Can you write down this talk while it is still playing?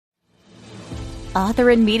Author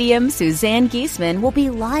and medium Suzanne Giesemann will be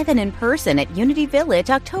live and in person at Unity Village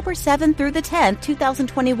October 7th through the 10th,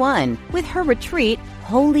 2021, with her retreat,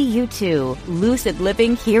 Holy You Too, Lucid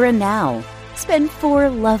Living Here and Now. Spend 4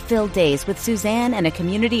 love-filled days with Suzanne and a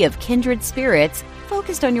community of kindred spirits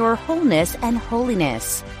focused on your wholeness and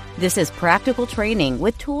holiness. This is practical training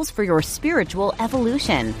with tools for your spiritual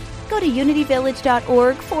evolution. Go to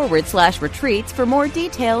unityvillage.org/retreats for more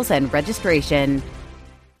details and registration.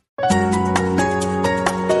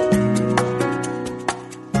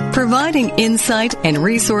 Providing insight and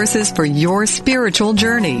resources for your spiritual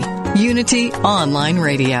journey. Unity Online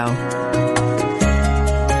Radio.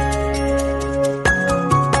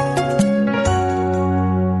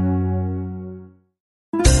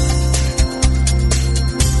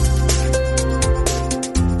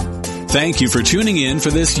 Thank you for tuning in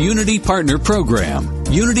for this Unity Partner Program.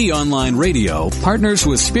 Unity Online Radio partners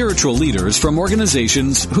with spiritual leaders from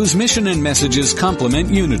organizations whose mission and messages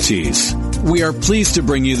complement Unity's. We are pleased to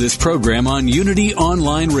bring you this program on Unity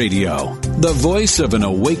Online Radio, the voice of an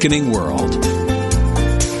awakening world.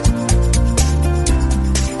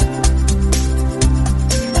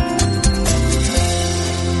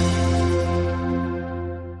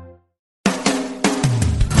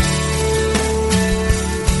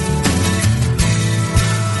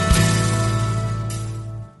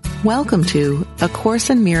 Welcome to A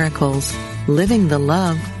Course in Miracles, Living the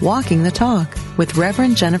Love, Walking the Talk, with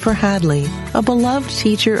Reverend Jennifer Hadley, a beloved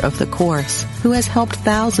teacher of the Course who has helped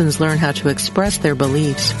thousands learn how to express their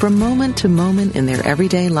beliefs from moment to moment in their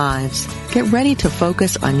everyday lives. Get ready to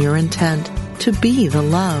focus on your intent to be the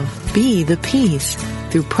love, be the peace,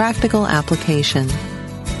 through practical application.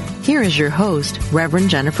 Here is your host,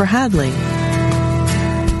 Reverend Jennifer Hadley.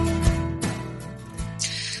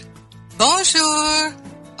 Bonjour.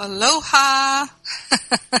 Aloha.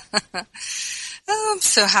 I'm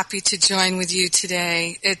so happy to join with you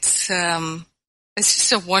today. It's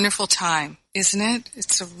just a wonderful time, isn't it?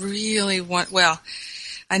 It's a really well,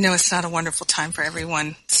 I know it's not a wonderful time for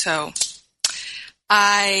everyone. So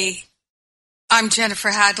I'm Jennifer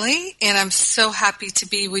Hadley, and I'm so happy to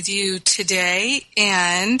be with you today.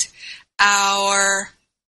 And our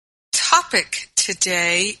topic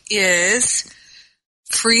today is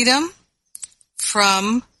freedom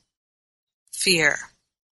from fear.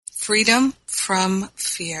 Freedom from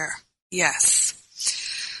fear. Yes.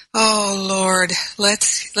 Oh Lord,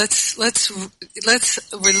 let's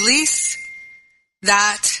release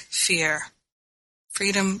that fear.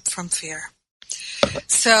 Freedom from fear.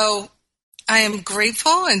 So I am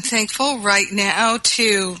grateful and thankful right now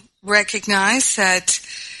to recognize that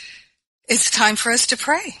it's time for us to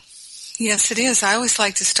pray. Yes, it is. I always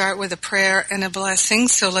like to start with a prayer and a blessing,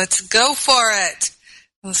 so let's go for it.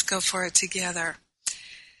 Let's go for it together.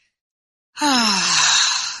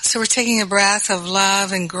 So we're taking a breath of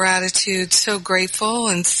love and gratitude, so grateful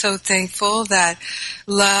and so thankful that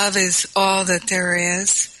love is all that there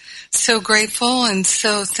is. So grateful and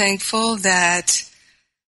so thankful that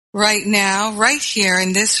right now, right here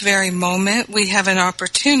in this very moment, we have an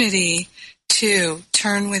opportunity to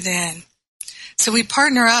turn within. So we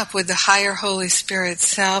partner up with the higher Holy Spirit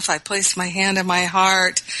self. I place my hand on my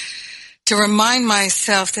heart to remind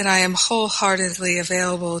myself that I am wholeheartedly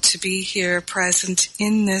available to be here present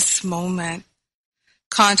in this moment,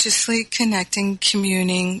 consciously connecting,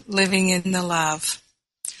 communing, living in the love.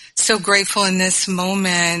 So grateful in this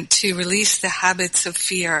moment to release the habits of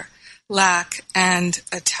fear, lack, and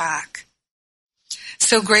attack.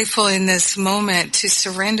 So grateful in this moment to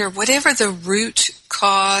surrender whatever the root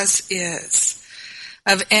cause is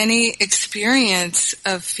of any experience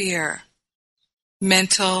of fear,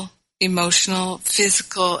 mental, emotional,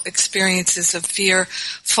 physical experiences of fear,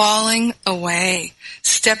 falling away,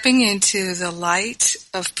 stepping into the light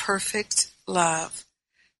of perfect love,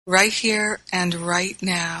 right here and right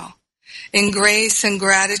now. In grace and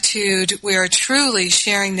gratitude, we are truly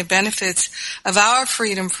sharing the benefits of our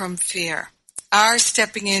freedom from fear, our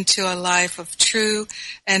stepping into a life of true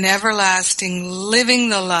and everlasting living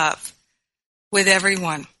the love with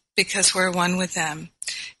everyone, because we're one with them.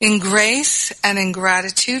 In grace and in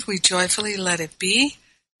gratitude, we joyfully let it be,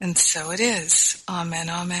 and so it is. Amen,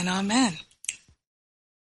 amen, amen.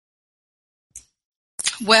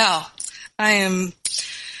 Well, I am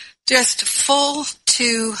just full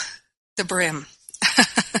to the brim.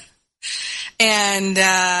 And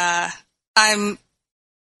I'm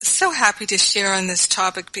so happy to share on this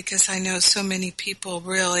topic because I know so many people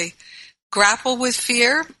really grapple with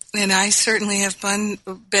fear, and I certainly have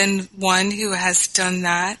been one who has done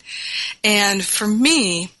that. And for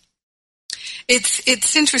me,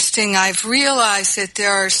 it's interesting. I've realized that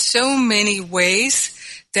there are so many ways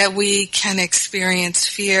that we can experience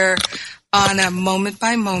fear on a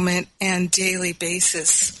moment-by-moment and daily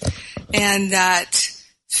basis. And that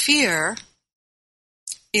fear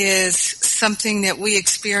is something that we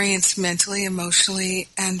experience mentally, emotionally,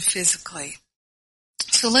 and physically.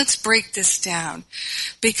 So let's break this down,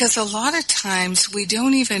 because a lot of times we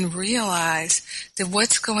don't even realize that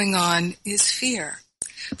what's going on is fear.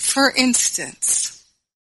 For instance,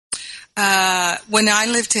 when I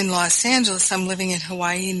lived in Los Angeles, I'm living in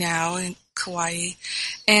Hawaii now, in Kauai,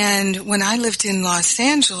 and when I lived in Los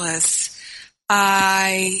Angeles,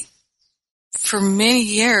 for many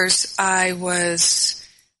years, I was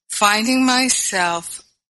finding myself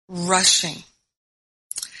rushing.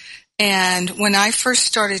 And when I first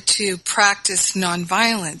started to practice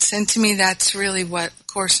nonviolence, and to me that's really what A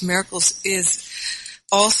Course in Miracles is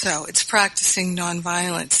also, it's practicing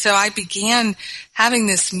nonviolence. So I began having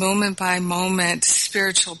this moment-by-moment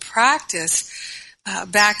spiritual practice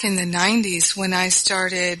back in the 90s when I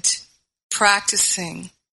started practicing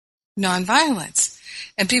nonviolence.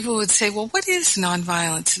 And people would say, well, what is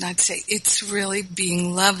nonviolence? And I'd say, it's really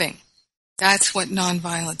being loving. That's what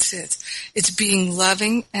nonviolence is. It's being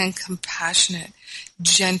loving and compassionate,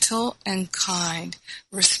 gentle and kind,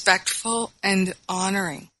 respectful and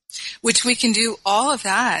honoring, which we can do all of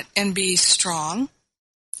that and be strong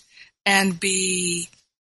and be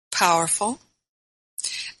powerful.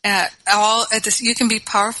 You can be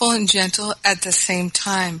powerful and gentle at the same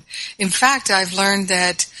time. In fact, I've learned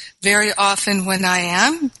that very often when I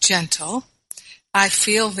am gentle, I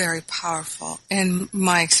feel very powerful. And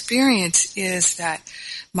my experience is that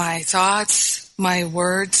my thoughts, my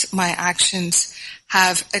words, my actions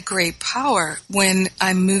have a great power when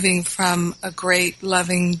I'm moving from a great,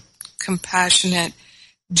 loving, compassionate,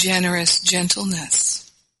 generous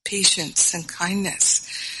gentleness. Patience and kindness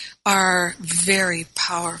are very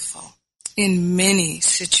powerful in many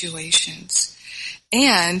situations.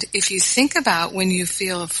 And if you think about when you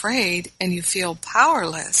feel afraid and you feel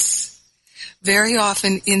powerless, very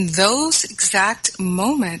often in those exact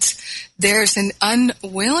moments, there's an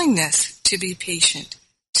unwillingness to be patient,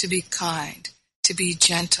 to be kind, to be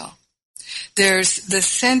gentle. There's the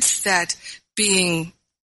sense that being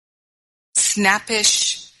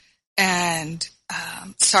snappish and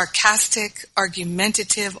sarcastic,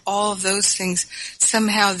 argumentative, all of those things,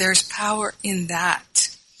 somehow there's power in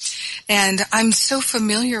that. And I'm so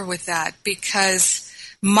familiar with that because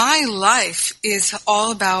my life is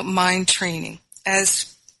all about mind training,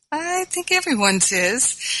 as I think everyone's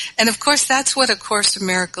is. And of course, that's what A Course in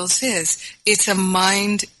Miracles is. It's a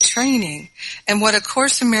mind training. And what A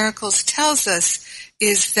Course in Miracles tells us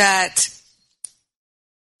is that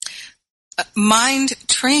mind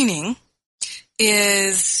training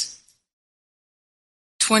is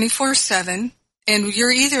 24/7, and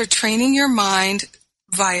you're either training your mind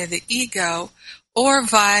via the ego or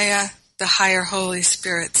via the higher Holy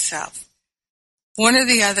Spirit self. One or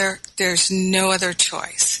the other, there's no other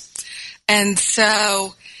choice. And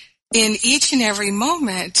so in each and every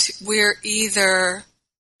moment, we're either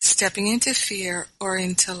stepping into fear or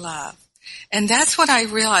into love. And that's what I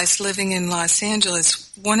realized living in Los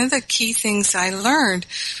Angeles. One of the key things I learned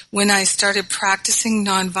when I started practicing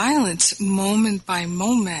nonviolence moment by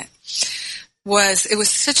moment was it was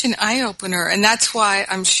such an eye-opener. And that's why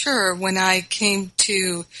I'm sure when I came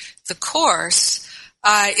to the Course,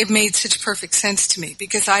 it made such perfect sense to me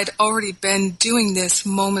because I'd already been doing this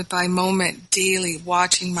moment by moment, daily,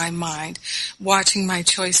 watching my mind, watching my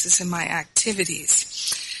choices and my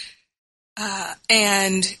activities.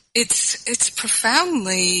 And it's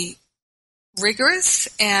profoundly rigorous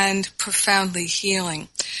and profoundly healing.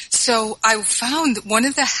 So I found that one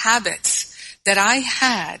of the habits that I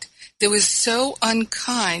had that was so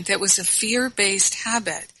unkind, that was a fear-based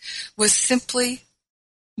habit, was simply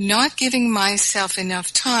not giving myself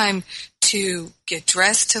enough time to get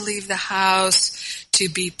dressed to leave the house, to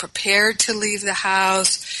be prepared to leave the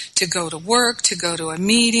house, to go to work, to go to a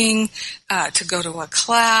meeting, to go to a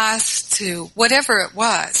class, to whatever it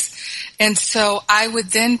was. And so I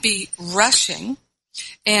would then be rushing,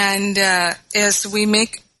 and as we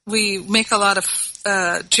make a lot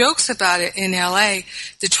of jokes about it in LA,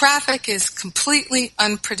 the traffic is completely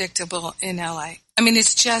unpredictable in LA. I mean,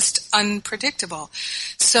 it's just unpredictable.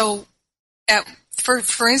 So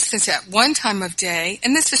for instance, at one time of day,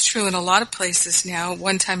 and this is true in a lot of places now,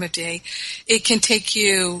 one time of day, it can take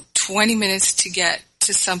you 20 minutes to get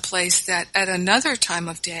to some place that at another time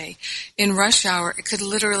of day, in rush hour, it could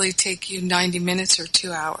literally take you 90 minutes or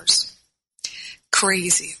 2 hours.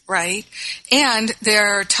 Crazy, right? And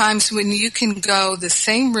there are times when you can go the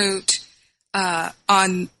same route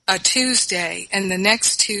on a Tuesday, and the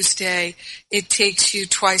next Tuesday it takes you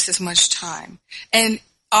twice as much time. And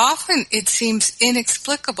often it seems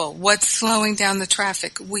inexplicable what's slowing down the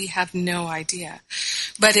traffic. We have no idea.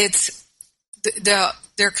 But it's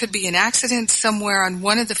there could be an accident somewhere on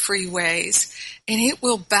one of the freeways, and it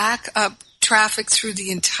will back up traffic through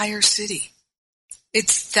the entire city.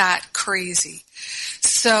 It's that crazy.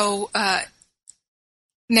 So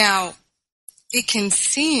now it can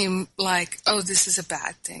seem like, oh, this is a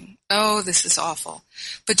bad thing. Oh, this is awful.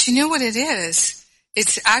 But you know what it is?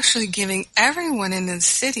 It's actually giving everyone in the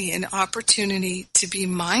city an opportunity to be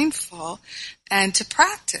mindful and to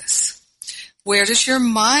practice. Where does your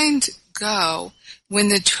mind go when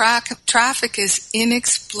the traffic is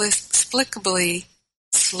inexplicably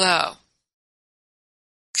slow,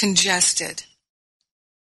 congested?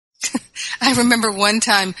 I remember one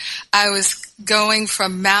time I was going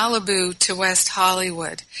from Malibu to West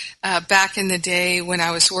Hollywood back in the day when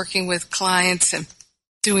I was working with clients and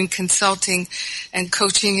doing consulting and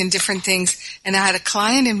coaching and different things. And I had a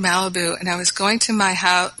client in Malibu, and I was going to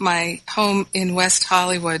my home in West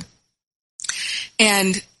Hollywood.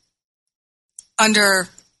 And under,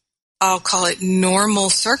 I'll call it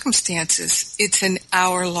normal circumstances, it's an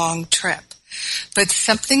hour-long trip. But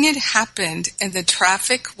something had happened, and the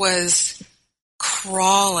traffic was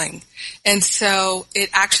crawling. And so it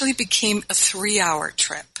actually became a 3-hour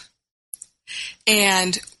trip.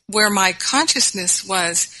 And where my consciousness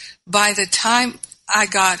was, by the time I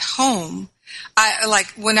got home,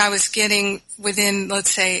 when I was getting within,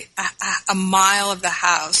 let's say, a mile of the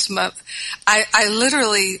house, I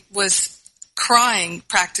literally was crying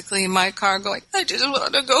practically in my car going, I just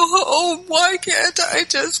want to go home. Why can't I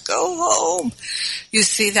just go home? You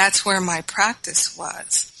see, that's where my practice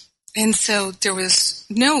was. And so there was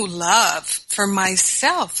no love for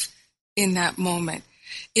myself in that moment.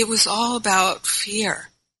 It was all about fear.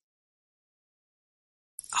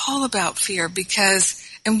 All about fear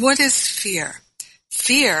and what is fear?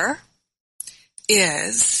 Fear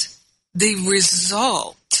is the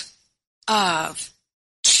result of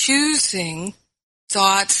choosing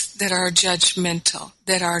thoughts that are judgmental,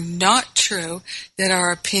 that are not true, that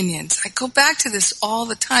are opinions. I go back to this all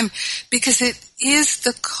the time because it is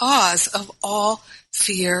the cause of all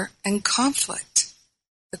fear and conflict.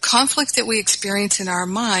 The conflict that we experience in our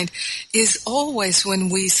mind is always when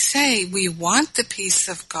we say we want the peace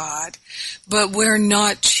of God, but we're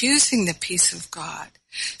not choosing the peace of God.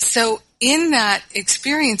 So in that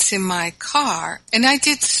experience in my car, and I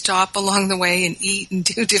did stop along the way and eat and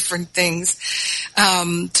do different things,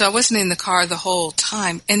 so I wasn't in the car the whole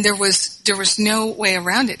time, and there was no way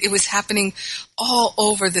around it. It was happening all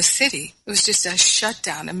over the city. It was just a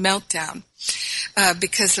shutdown, a meltdown,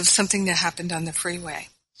 because of something that happened on the freeway.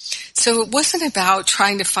 So it wasn't about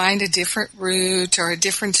trying to find a different route or a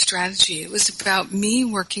different strategy. It was about me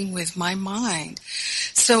working with my mind.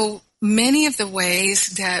 So many of the ways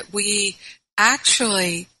that we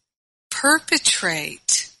actually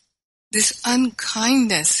perpetrate this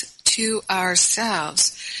unkindness to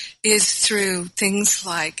ourselves is through things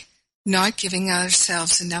like not giving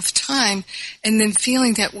ourselves enough time and then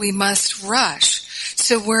feeling that we must rush.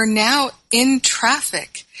 So we're now in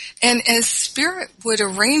traffic. And as Spirit would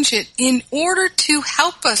arrange it, in order to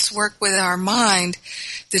help us work with our mind,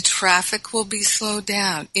 the traffic will be slowed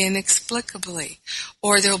down inexplicably,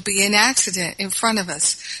 or there'll be an accident in front of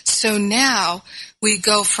us. So now we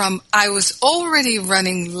go from, I was already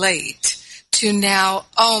running late, to now,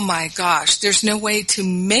 oh my gosh, there's no way to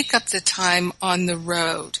make up the time on the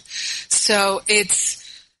road. So it's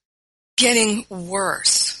getting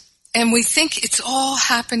worse. And we think it's all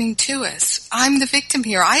happening to us. I'm the victim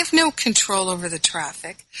here. I have no control over the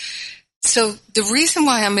traffic. So the reason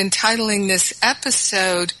why I'm entitling this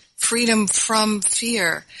episode Freedom from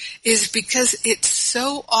Fear is because it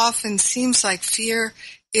so often seems like fear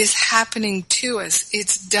is happening to us.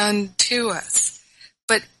 It's done to us.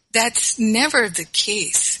 But that's never the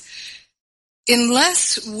case.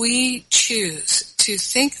 Unless we choose to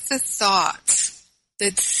think the thoughts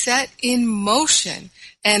that set in motion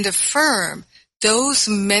and affirm those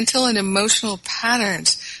mental and emotional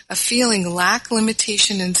patterns of feeling lack,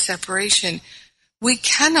 limitation, and separation, we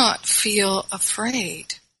cannot feel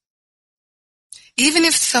afraid. Even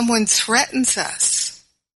if someone threatens us.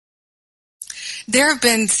 There have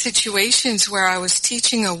been situations where I was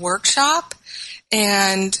teaching a workshop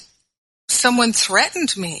and someone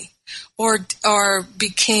threatened me or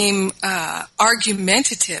became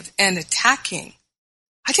argumentative and attacking.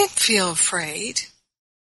 I didn't feel afraid.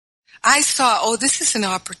 I saw, this is an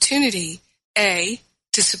opportunity, A,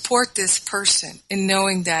 to support this person in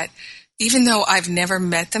knowing that, even though I've never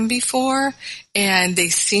met them before and they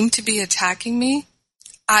seem to be attacking me,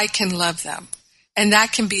 I can love them. And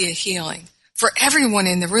that can be a healing for everyone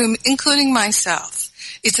in the room, including myself.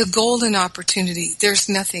 It's a golden opportunity. There's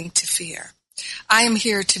nothing to fear. I am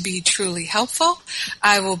here to be truly helpful.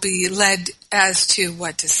 I will be led as to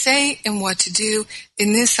what to say and what to do.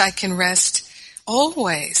 In this I can rest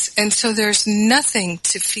always. And so there's nothing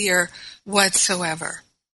to fear whatsoever.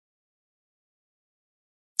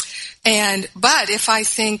 But if I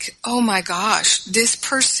think, oh my gosh, this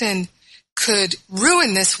person could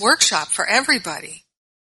ruin this workshop for everybody,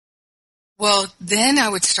 well, then I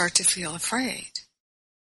would start to feel afraid.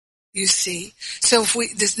 You see? So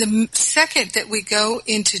the second that we go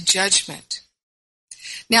into judgment,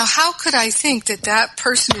 now how could I think that that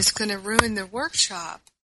person is going to ruin the workshop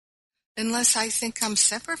unless I think I'm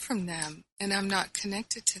separate from them and I'm not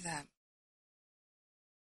connected to them?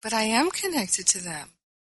 But I am connected to them.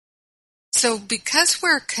 So because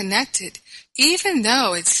we're connected, even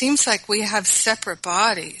though it seems like we have separate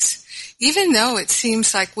bodies, even though it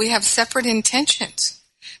seems like we have separate intentions,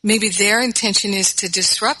 maybe their intention is to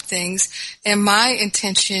disrupt things, and my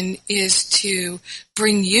intention is to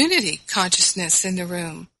bring unity consciousness in the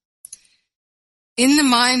room. In the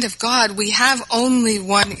mind of God, we have only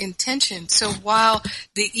one intention. So while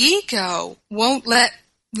the ego won't let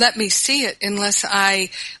me see it unless I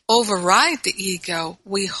override the ego,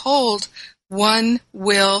 we hold one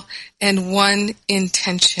will and one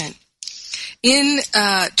intention. In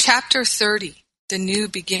chapter 30, the new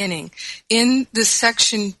beginning, in the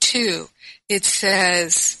section 2, it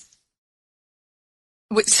says,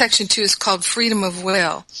 section 2 is called freedom of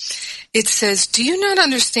will. It says, do you not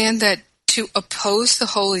understand that to oppose the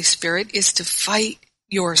Holy Spirit is to fight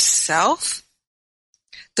yourself?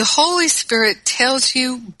 The Holy Spirit tells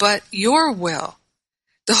you but your will.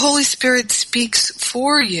 The Holy Spirit speaks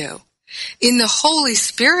for you. In the Holy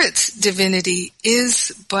Spirit's divinity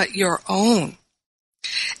is but your own.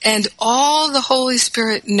 And all the Holy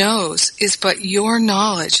Spirit knows is but your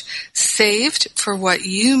knowledge, saved for what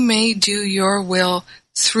you may do your will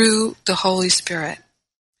through the Holy Spirit.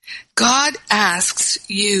 God asks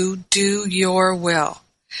you do your will.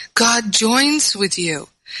 God joins with you.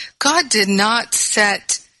 God did not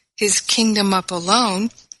set his kingdom up alone,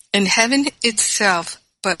 and heaven itself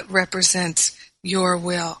but represents your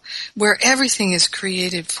will, where everything is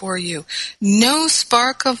created for you. No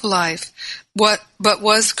spark of life but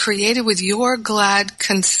was created with your glad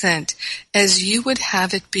consent, as you would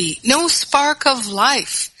have it be. No spark of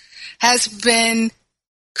life has been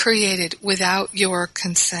created without your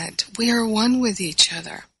consent. We are one with each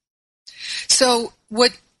other. So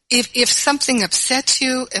if something upsets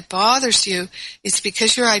you, it bothers you, it's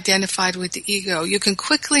because you're identified with the ego. You can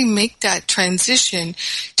quickly make that transition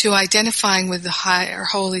to identifying with the higher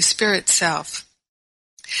Holy Spirit self.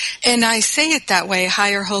 And I say it that way,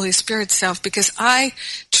 higher Holy Spirit self, because I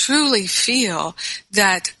truly feel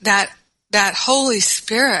that Holy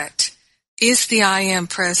Spirit is the I am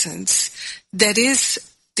presence. That is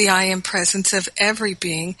the I am presence of every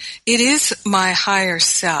being. It is my higher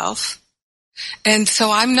self. And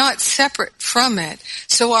so I'm not separate from it.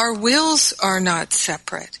 So our wills are not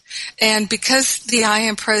separate. And because the I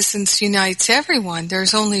am presence unites everyone,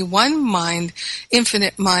 there's only one mind,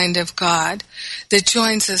 infinite mind of God that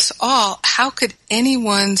joins us all. How could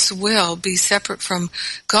anyone's will be separate from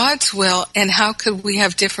God's will? And how could we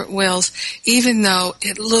have different wills even though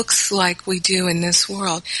it looks like we do in this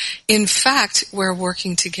world? In fact, we're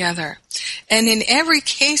working together. And in every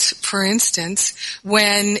case, for instance,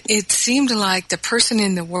 when it seemed like the person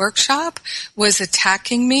in the workshop was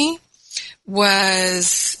attacking me,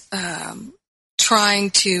 was trying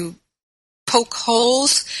to poke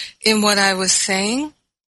holes in what I was saying,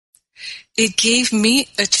 it gave me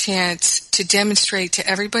a chance to demonstrate to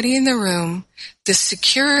everybody in the room the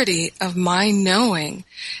security of my knowing.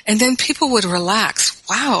 And then people would relax.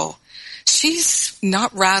 Wow, she's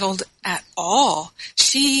not rattled at all.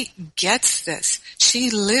 She gets this. She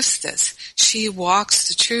lives this. She walks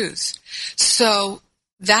the truth. So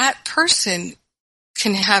that person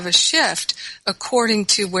can have a shift according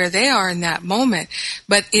to where they are in that moment.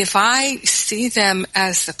 But if I see them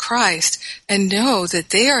as the Christ and know that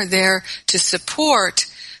they are there to support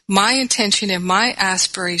my intention and my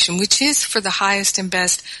aspiration, which is for the highest and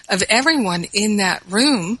best of everyone in that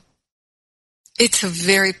room, it's a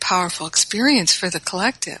very powerful experience for the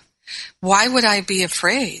collective. Why would I be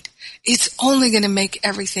afraid? It's only going to make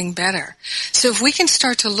everything better. So if we can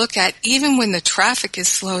start to look at, even when the traffic is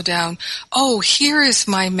slowed down, oh, here is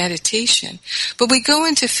my meditation. But we go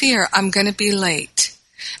into fear, I'm going to be late.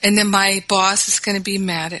 And then my boss is going to be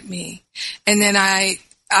mad at me. And then I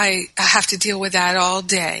I have to deal with that all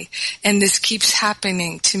day. And this keeps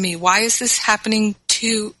happening to me. Why is this happening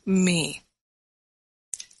to me?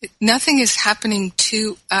 Nothing is happening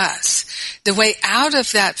to us. The way out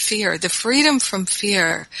of that fear, the freedom from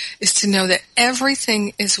fear, is to know that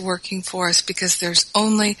everything is working for us because there's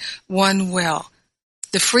only one will.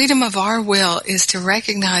 The freedom of our will is to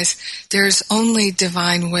recognize there's only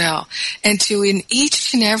divine will. And to, in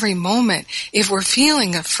each and every moment, if we're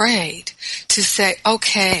feeling afraid, to say,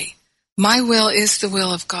 okay, my will is the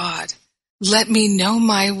will of God. Let me know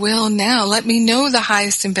my will now. Let me know the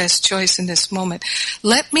highest and best choice in this moment.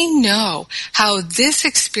 Let me know how this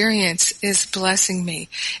experience is blessing me.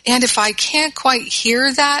 And if I can't quite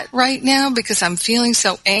hear that right now because I'm feeling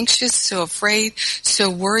so anxious, so afraid, so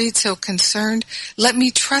worried, so concerned, let me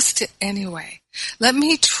trust it anyway. Let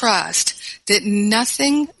me trust that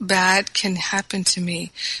nothing bad can happen to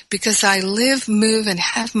me because I live, move, and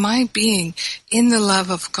have my being in the love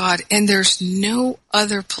of God, and there's no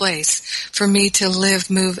other place for me to live,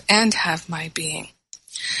 move, and have my being.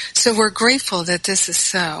 So we're grateful that this is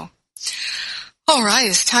so. All right,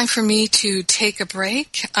 it's time for me to take a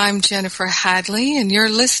break. I'm Jennifer Hadley, and you're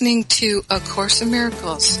listening to A Course in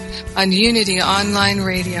Miracles on Unity Online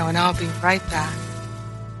Radio, and I'll be right back.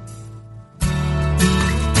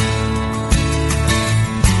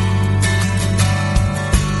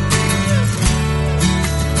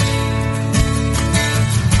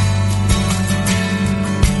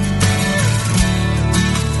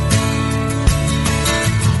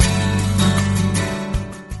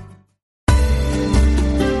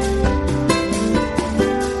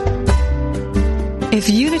 If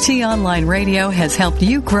Unity Online Radio has helped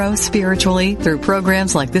you grow spiritually through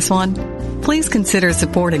programs like this one, please consider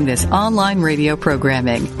supporting this online radio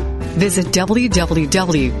programming. Visit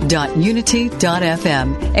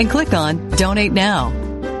www.unity.fm and click on Donate Now.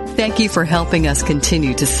 Thank you for helping us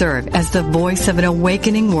continue to serve as the voice of an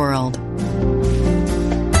awakening world.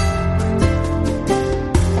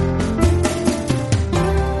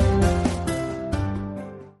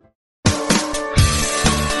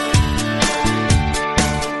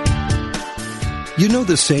 You know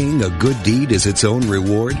the saying, a good deed is its own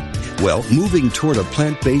reward? Well, moving toward a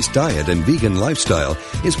plant-based diet and vegan lifestyle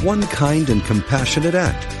is one kind and compassionate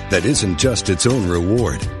act that isn't just its own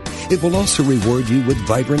reward. It will also reward you with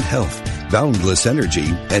vibrant health, boundless energy,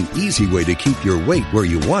 an easy way to keep your weight where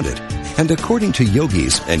you want it, and according to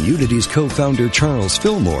yogis and Unity's co-founder Charles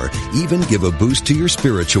Fillmore, even give a boost to your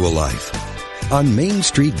spiritual life. On Main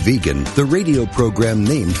Street Vegan, the radio program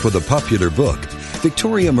named for the popular book,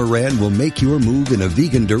 Victoria Moran will make your move in a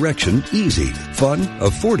vegan direction easy, fun,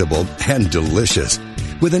 affordable, and delicious.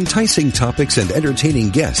 With enticing topics and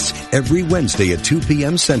entertaining guests every Wednesday at 2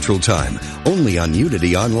 p.m. Central Time, only on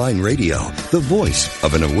Unity Online Radio, the voice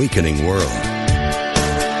of an awakening world.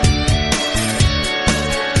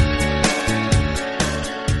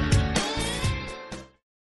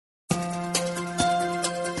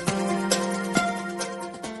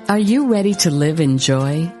 Are you ready to live in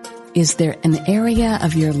joy? Is there an area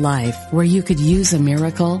of your life where you could use a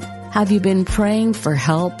miracle? Have you been praying for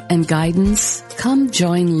help and guidance? Come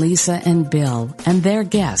join Lisa and Bill and their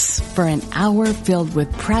guests for an hour filled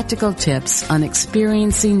with practical tips on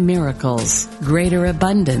experiencing miracles, greater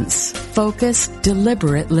abundance, focused,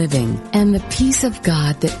 deliberate living, and the peace of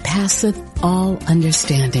God that passeth all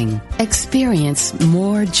understanding. Experience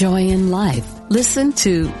more joy in life. Listen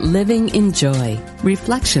to Living in Joy,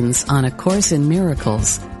 Reflections on A Course in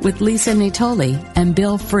Miracles with Lisa Natoli and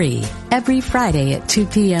Bill Free every Friday at 2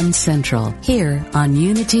 p.m. Central here on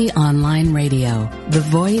Unity Online Radio, the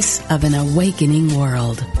voice of an awakening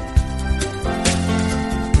world.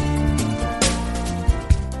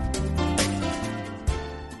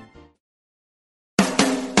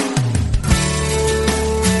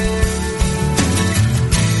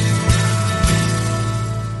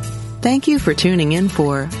 Thank you for tuning in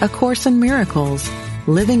for A Course in Miracles,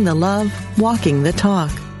 Living the Love, Walking the Talk.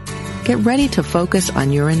 Get ready to focus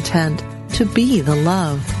on your intent to be the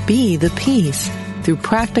love, be the peace through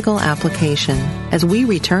practical application as we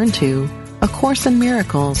return to A Course in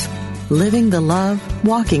Miracles, Living the Love,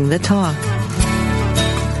 Walking the Talk.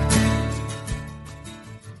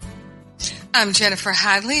 I'm Jennifer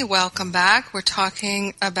Hadley. Welcome back. We're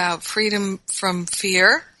talking about freedom from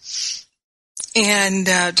fear. And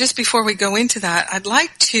just before we go into that, I'd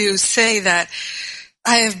like to say that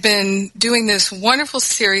I have been doing this wonderful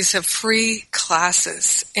series of free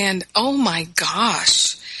classes. And oh my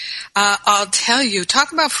gosh, I'll tell you,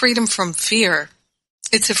 talk about freedom from fear.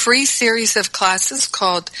 It's a free series of classes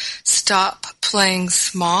called Stop Playing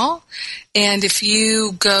Small. And if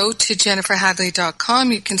you go to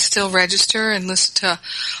jenniferhadley.com, you can still register and listen to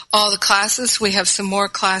all the classes. We have some more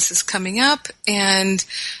classes coming up, and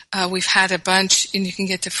we've had a bunch, and you can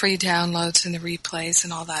get the free downloads and the replays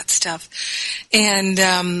and all that stuff. And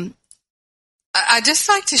I'd just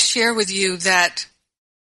like to share with you that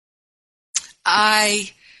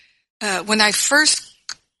when I first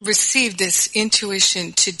received this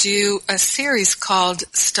intuition to do a series called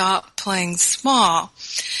Stop Playing Small,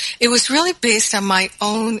 it was really based on my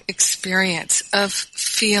own experience of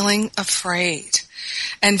feeling afraid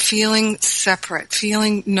and feeling separate,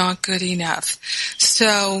 feeling not good enough.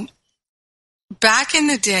 So back in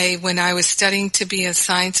the day when I was studying to be a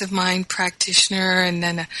Science of Mind practitioner and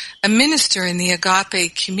then a minister in the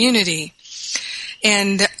Agape community,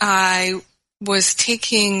 and I was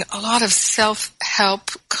taking a lot of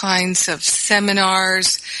self-help kinds of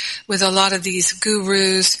seminars with a lot of these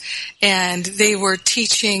gurus, and they were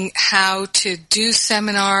teaching how to do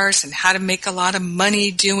seminars and how to make a lot of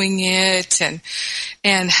money doing it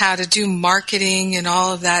and how to do marketing and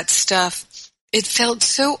all of that stuff. It felt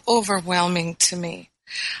so overwhelming to me.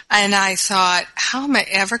 And I thought, how am I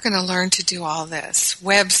ever going to learn to do all this?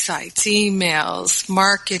 Websites, emails,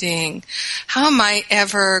 marketing. How am I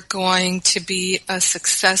ever going to be a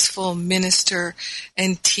successful minister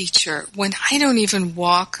and teacher when I don't even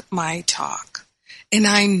walk my talk? And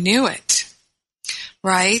I knew it,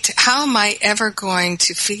 right? How am I ever going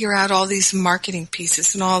to figure out all these marketing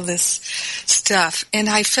pieces and all this stuff? And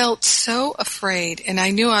I felt so afraid, and I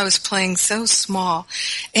knew I was playing so small,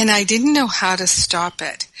 and I didn't know how to stop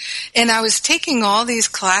it. And I was taking all these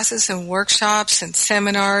classes and workshops and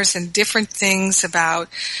seminars and different things about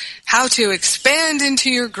how to expand into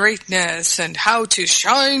your greatness and how to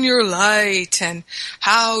shine your light and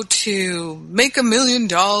how to make $1 million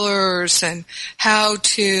and how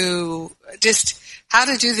to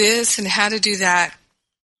do this and how to do that.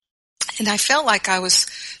 And I felt like I was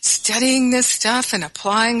studying this stuff and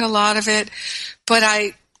applying a lot of it, but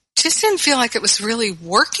I just didn't feel like it was really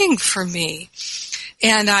working for me.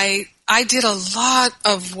 And I did a lot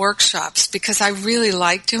of workshops because I really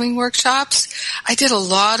like doing workshops. I did a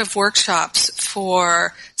lot of workshops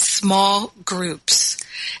for small groups.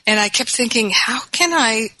 And I kept thinking, how can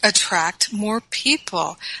I attract more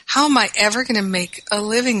people? How am I ever going to make a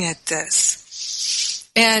living at this?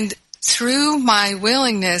 And through my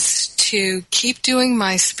willingness to keep doing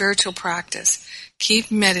my spiritual practice,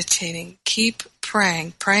 keep meditating, keep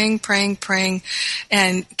praying,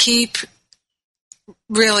 and keep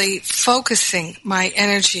really focusing my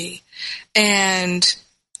energy and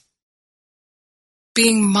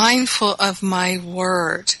being mindful of my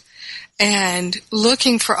word and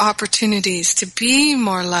looking for opportunities to be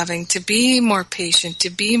more loving, to be more patient, to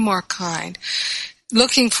be more kind,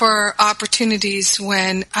 looking for opportunities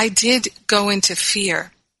when I did go into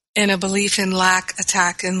fear and a belief in lack,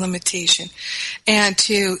 attack, and limitation, and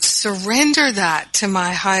to surrender that to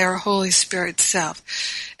my higher Holy Spirit self,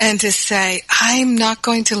 and to say, I'm not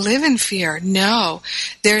going to live in fear. No,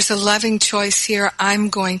 there's a loving choice here. I'm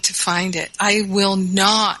going to find it. I will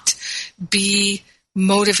not be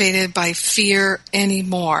motivated by fear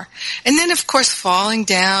anymore. And then, of course, falling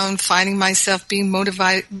down, finding myself being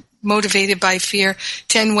motivated by fear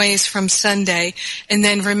 10 ways from Sunday, and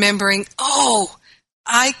then remembering,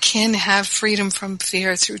 I can have freedom from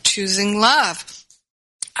fear through choosing love.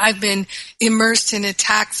 I've been immersed in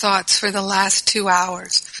attack thoughts for the last 2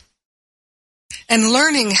 hours. And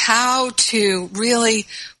learning how to really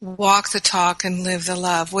walk the talk and live the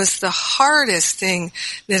love was the hardest thing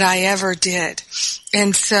that I ever did.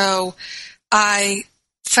 And so I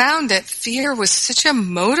found that fear was such a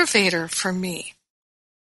motivator for me.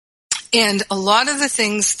 And a lot of the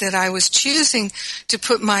things that I was choosing to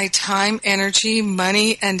put my time, energy,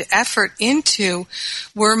 money, and effort into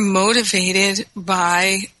were motivated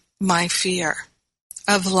by my fear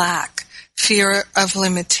of lack, fear of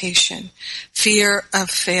limitation, fear of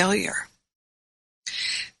failure.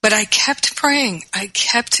 But I kept praying. I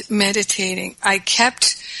kept meditating. I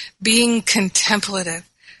kept being contemplative.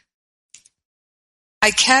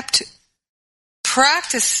 I kept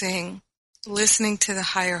practicing listening to the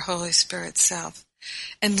higher Holy Spirit self.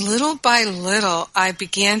 And little by little, I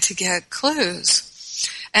began to get clues.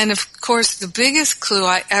 And of course, the biggest clue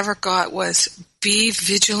I ever got was be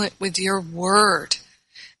vigilant with your word.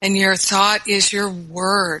 And your thought is your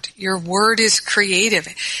word. Your word is creative.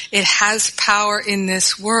 It has power in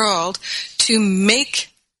this world to make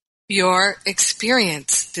your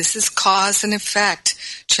experience. This is cause and effect.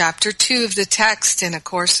 Chapter 2 of the text in A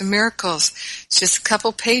Course in Miracles. It's just a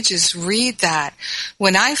couple pages. Read that.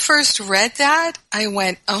 When I first read that, I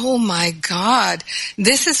went, oh my God,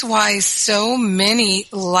 this is why so many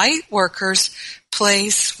light workers play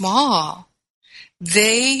small.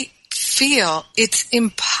 They feel it's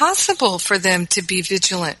impossible for them to be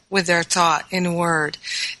vigilant with their thought and word.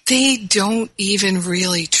 They don't even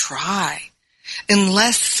really try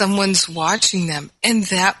unless someone's watching them. And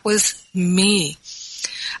that was me.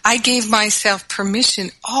 I gave myself permission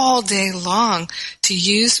all day long to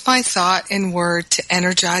use my thought and word to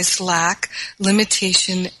energize lack,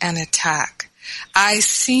 limitation, and attack. I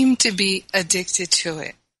seemed to be addicted to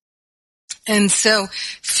it. And so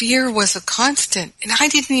fear was a constant, and I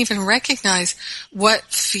didn't even recognize what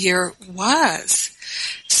fear was.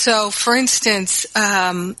 So, for instance,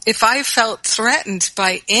 if I felt threatened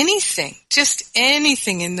by anything, just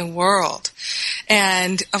anything in the world,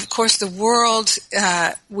 and of course the world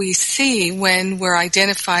we see when we're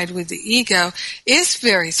identified with the ego is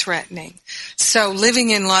very threatening. So living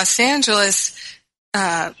in Los Angeles,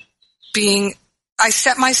 I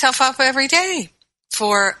set myself up every day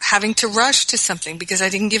for having to rush to something because I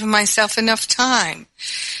didn't give myself enough time.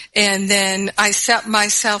 And then I set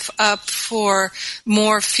myself up for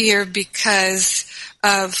more fear because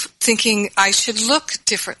of thinking I should look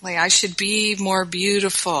differently. I should be more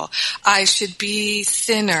beautiful. I should be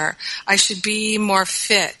thinner. I should be more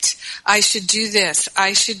fit. I should do this.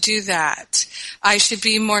 I should do that. I should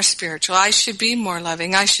be more spiritual. I should be more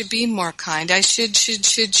loving. I should be more kind. I should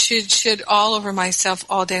all over myself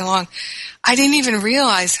all day long. I didn't even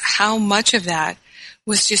realize how much of that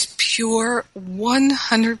was just pure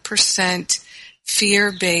 100%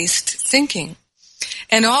 fear-based thinking.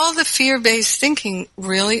 And all the fear-based thinking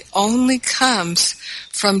really only comes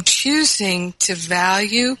from choosing to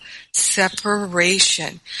value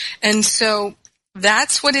separation. And so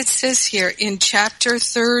that's what it says here in chapter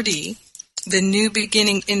 30, the new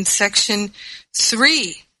beginning in section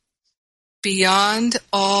 3, Beyond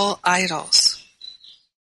All Idols.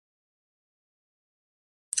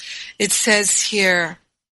 It says here,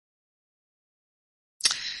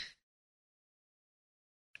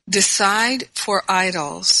 decide for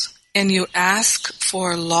idols and you ask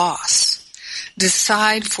for loss.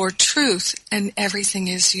 Decide for truth and everything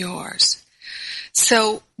is yours.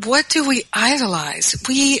 So what do we idolize?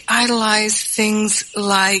 We idolize things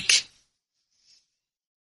like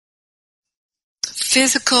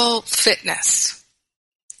physical fitness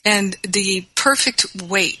and the perfect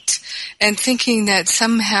weight, and thinking that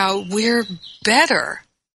somehow we're better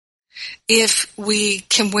if we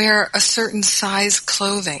can wear a certain size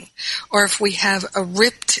clothing, or if we have a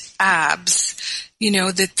ripped abs,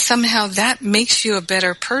 that somehow that makes you a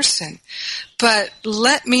better person. But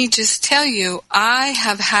let me just tell you, I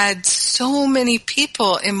have had so many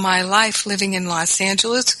people in my life living in Los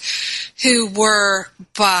Angeles who were,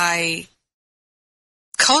 by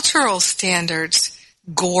cultural standards,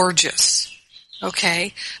 gorgeous.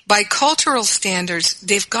 Okay? By cultural standards,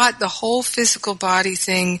 they've got the whole physical body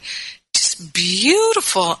thing just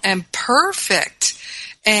beautiful and perfect.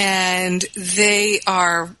 And they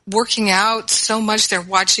are working out so much, they're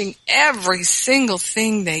watching every single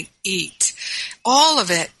thing they eat. All of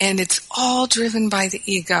it. And it's all driven by the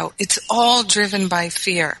ego. It's all driven by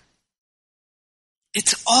fear.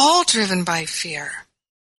 It's all driven by fear.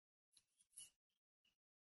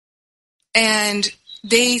 And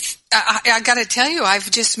I got to tell you, I've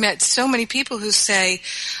just met so many people who say,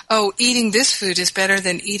 oh, eating this food is better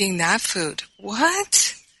than eating that food.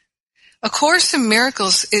 What? A Course in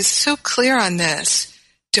Miracles is so clear on this.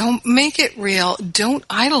 Don't make it real. Don't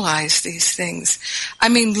idolize these things. I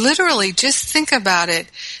mean, literally, just think about it.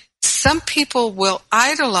 Some people will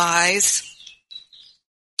idolize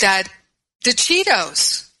the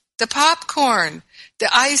Cheetos, the popcorn, the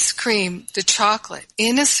ice cream, the chocolate.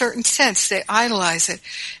 In a certain sense, they idolize it.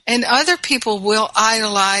 And other people will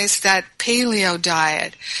idolize that paleo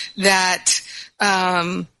diet, that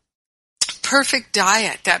perfect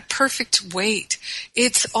diet, that perfect weight.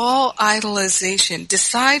 It's all idolization.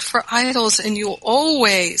 Decide for idols and you'll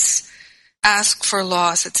always ask for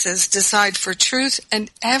loss. It says decide for truth and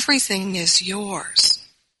everything is yours.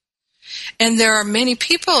 And there are many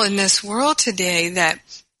people in this world today that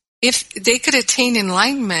if they could attain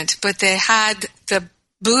enlightenment, but they had the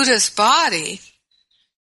Buddha's body,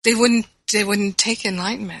 they wouldn't take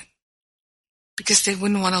enlightenment because they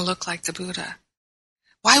wouldn't want to look like the Buddha.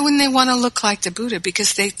 Why wouldn't they want to look like the Buddha?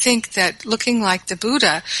 Because they think that looking like the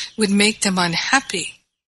Buddha would make them unhappy.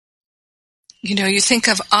 You think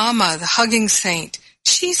of Amma, the hugging saint.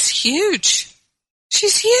 She's huge.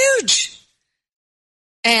 She's huge.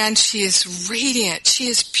 And she is radiant. She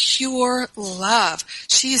is pure love.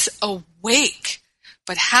 She is awake.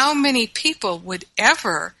 But how many people would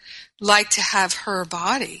ever like to have her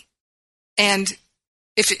body? And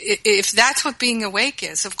if that's what being awake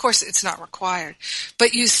is, of course it's not required.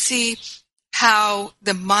 But you see how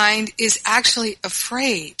the mind is actually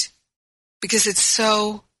afraid because it's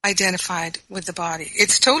so identified with the body.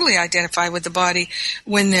 It's totally identified with the body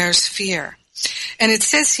when there's fear. And it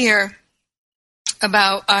says here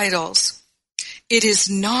about idols, it is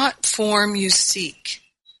not form you seek.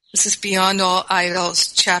 This is Beyond All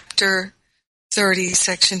Idols, chapter 30,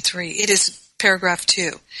 section 3. It is paragraph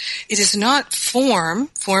 2. It is not form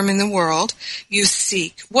in the world, you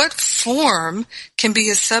seek. What form can be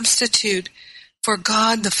a substitute for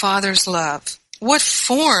God the Father's love? What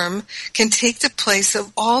form can take the place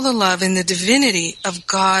of all the love in the divinity of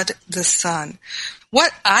God the Son?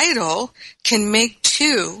 What idol can make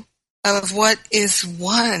two of what is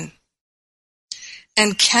one?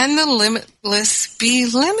 And can the limitless be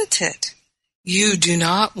limited? You do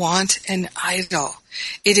not want an idol.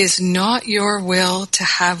 It is not your will to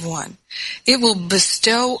have one. It will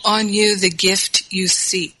bestow on you the gift you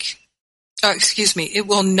seek. It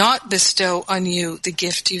will not bestow on you the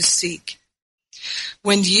gift you seek.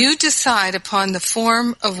 When you decide upon the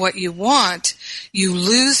form of what you want, you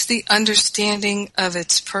lose the understanding of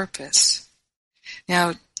its purpose.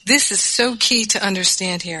 Now, this is so key to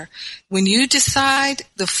understand here. When you decide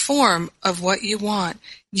the form of what you want,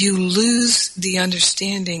 you lose the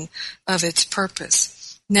understanding of its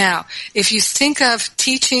purpose. Now, if you think of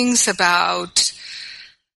teachings about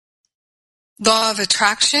law of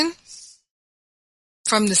attraction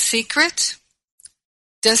from The Secret,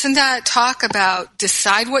 doesn't that talk about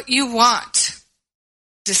decide what you want?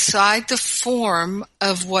 Decide the form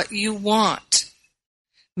of what you want.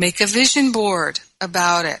 Make a vision board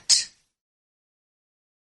about it.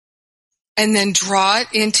 And then draw it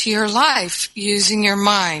into your life using your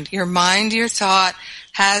mind. Your mind, your thought,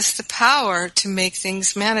 has the power to make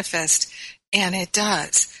things manifest. And it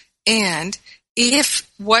does. And if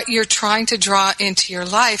what you're trying to draw into your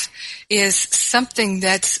life is something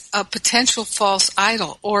that's a potential false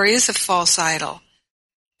idol or is a false idol,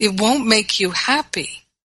 it won't make you happy.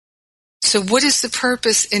 So what is the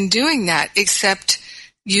purpose in doing that except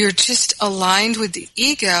you're just aligned with the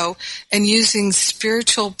ego and using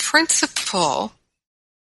spiritual principle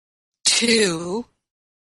to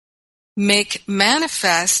make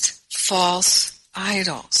manifest false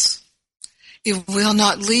idols. It will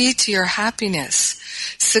not lead to your happiness.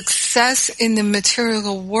 Success in the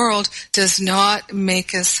material world does not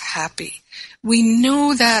make us happy. We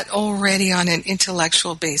know that already on an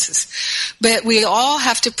intellectual basis. But we all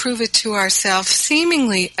have to prove it to ourselves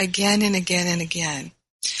seemingly again and again and again.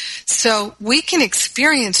 So we can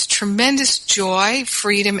experience tremendous joy,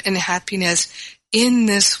 freedom, and happiness in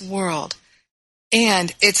this world.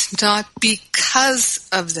 And it's not because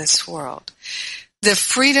of this world. The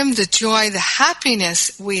freedom, the joy, the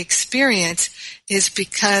happiness we experience is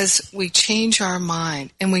because we change our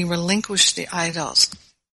mind and we relinquish the idols.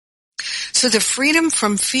 So the freedom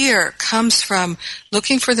from fear comes from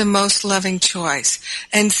looking for the most loving choice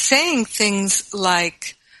and saying things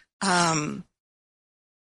like,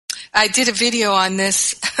 I did a video on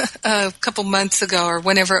this a couple months ago or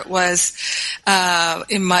whenever it was.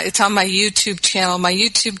 It's on my YouTube channel. My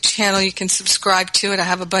YouTube channel, you can subscribe to it. I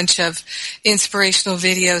have a bunch of inspirational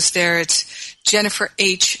videos there. It's Jennifer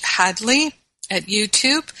H. Hadley at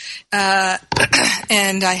YouTube.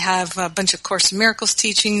 And I have a bunch of Course in Miracles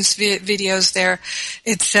teachings videos there,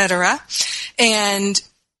 etc. And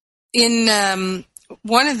in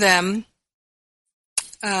one of them,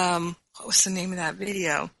 what was the name of that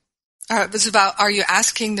video? It was about, are you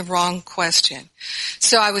asking the wrong question?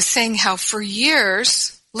 So I was saying how for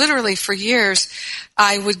years, literally for years,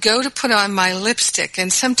 I would go to put on my lipstick,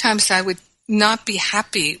 and sometimes I would not be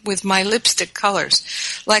happy with my lipstick colors.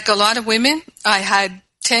 Like a lot of women, I had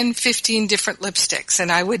 10, 15 different lipsticks,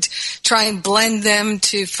 and I would try and blend them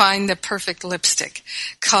to find the perfect lipstick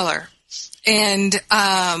color. And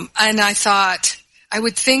I thought, I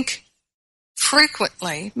would think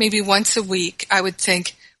frequently, maybe once a week, I would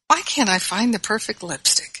think, why can't I find the perfect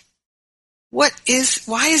lipstick? Why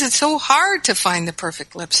is it so hard to find the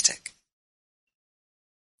perfect lipstick?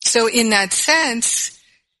 So in that sense,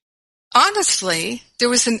 honestly, there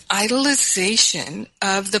was an idolization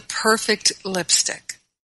of the perfect lipstick.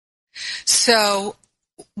 So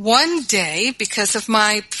one day, because of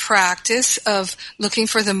my practice of looking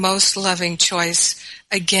for the most loving choice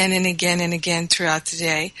again and again and again throughout the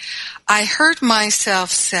day, I heard myself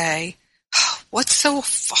say, oh, what's so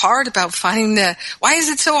hard about why is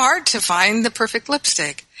it so hard to find the perfect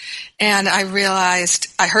lipstick? And I realized,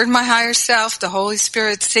 I heard my higher self, the Holy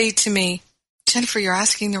Spirit, say to me, Jennifer, you're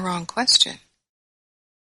asking the wrong question.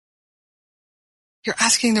 You're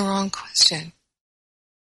asking the wrong question.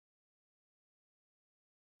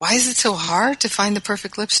 Why is it so hard to find the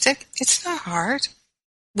perfect lipstick? It's not hard.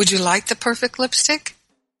 Would you like the perfect lipstick?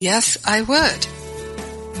 Yes, I would.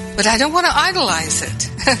 But I don't want to idolize it.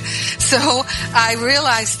 So I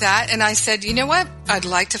realized that, and I said, you know what? I'd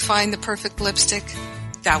like to find the perfect lipstick.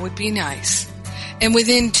 That would be nice. And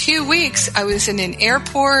within 2 weeks, I was in an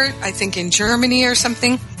airport, I think in Germany or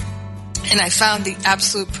something, and I found the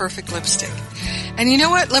absolute perfect lipstick. And you know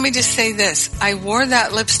what? Let me just say this. I wore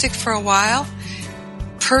that lipstick for a while.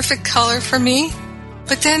 Perfect color for me.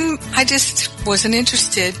 But then I just wasn't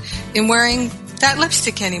interested in wearing that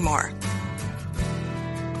lipstick anymore.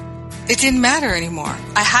 It didn't matter anymore.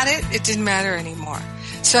 I had it. It didn't matter anymore.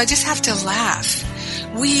 So I just have to laugh.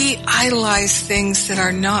 We idolize things that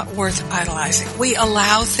are not worth idolizing. We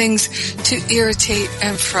allow things to irritate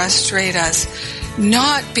and frustrate us,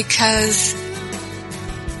 not because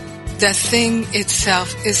the thing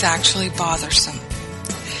itself is actually bothersome.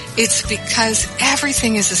 It's because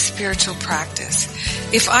everything is a spiritual practice.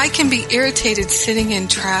 If I can be irritated sitting in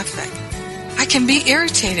traffic, I can be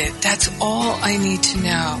irritated. That's all I need to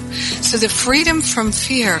know. So the freedom from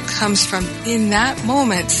fear comes from in that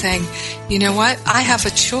moment saying, you know what? I have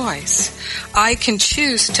a choice. I can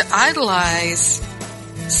choose to idolize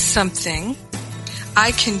something.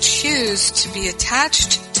 I can choose to be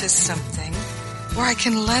attached to something, or I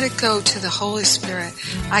can let it go to the Holy Spirit.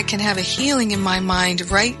 I can have a healing in my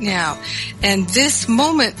mind right now. And this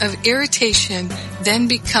moment of irritation then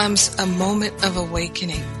becomes a moment of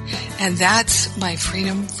awakening. And that's my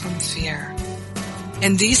freedom from fear.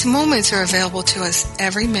 And these moments are available to us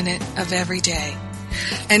every minute of every day.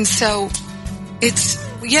 And so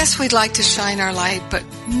yes, we'd like to shine our light, but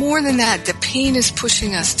more than that, the pain is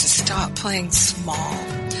pushing us to stop playing small.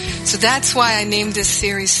 So that's why I named this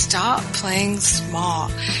series Stop Playing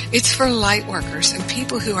Small. It's for light workers and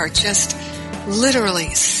people who are just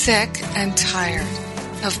literally sick and tired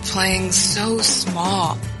of playing so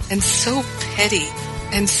small and so petty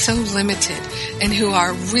and so limited, and who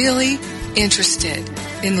are really interested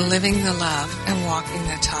in living the love and walking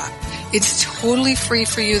the talk. It's totally free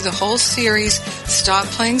for you, the whole series, Stop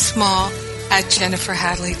Playing Small, at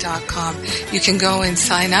jenniferhadley.com. You can go and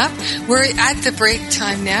sign up. We're at the break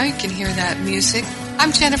time now. You can hear that music.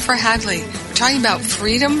 I'm Jennifer Hadley. We're talking about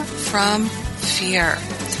freedom from fear.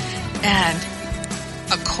 And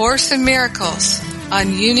A Course in Miracles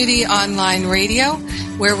on Unity Online Radio,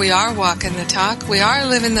 where we are walking the talk, we are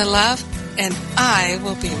living the love, and I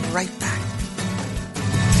will be right back.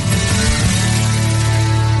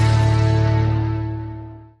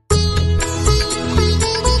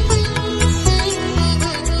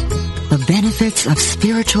 The benefits of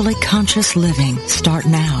spiritually conscious living start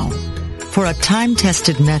now. For a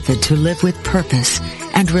time-tested method to live with purpose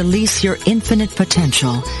and release your infinite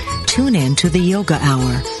potential, tune in to the Yoga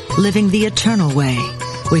Hour, Living the Eternal Way,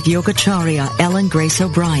 with Yogacharya Ellen Grace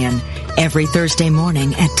O'Brien, every Thursday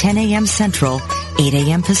morning at 10 a.m. Central, 8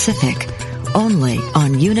 a.m. Pacific, only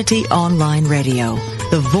on Unity Online Radio,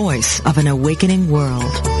 the voice of an awakening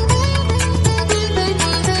world.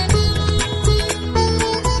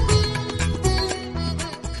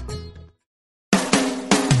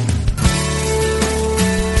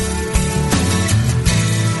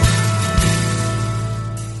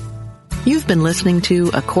 You've been listening to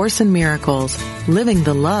A Course in Miracles, Living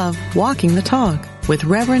the Love, Walking the Talk, with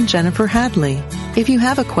Reverend Jennifer Hadley. If you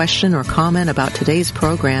have a question or comment about today's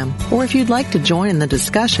program, or if you'd like to join in the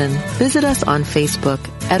discussion, visit us on Facebook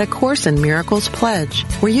at A Course in Miracles Pledge,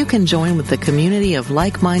 where you can join with the community of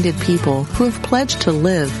like-minded people who have pledged to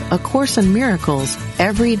live A Course in Miracles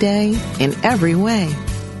every day in every way.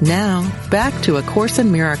 Now, back to A Course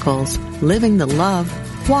in Miracles, Living the Love,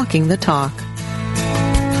 Walking the Talk.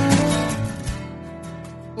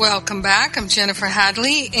 Welcome back. I'm Jennifer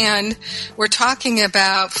Hadley, and we're talking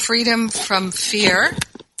about freedom from fear,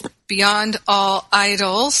 beyond all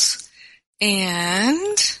idols,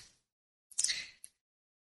 and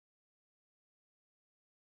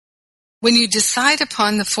when you decide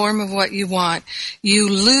upon the form of what you want, you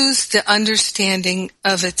lose the understanding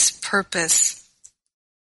of its purpose.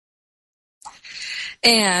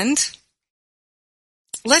 And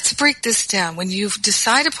let's break this down. When you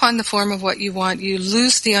decide upon the form of what you want, you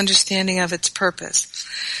lose the understanding of its purpose.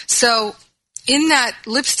 So, in that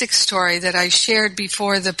lipstick story that I shared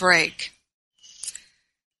before the break,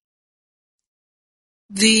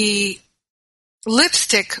 the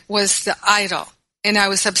lipstick was the idol, and I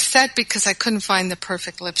was upset because I couldn't find the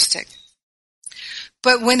perfect lipstick.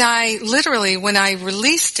 But when I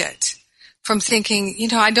released it from thinking,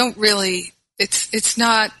 I don't really, it's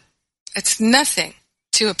nothing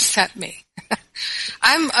to upset me.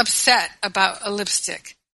 I'm upset about a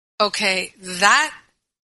lipstick. Okay, that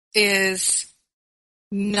is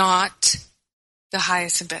not the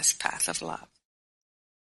highest and best path of love.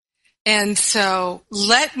 And so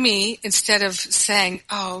let me, instead of saying,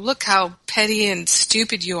 oh, look how petty and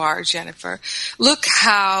stupid you are, Jennifer. Look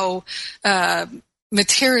how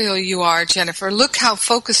material you are, Jennifer. Look how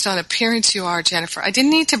focused on appearance you are, Jennifer. I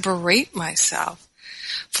didn't need to berate myself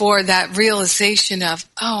for that realization of,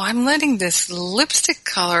 oh, I'm letting this lipstick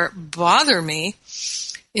color bother me.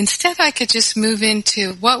 Instead, I could just move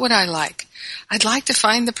into, what would I like? I'd like to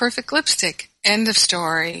find the perfect lipstick. End of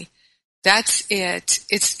story. That's it.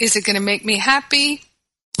 Is it going to make me happy?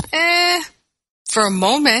 For a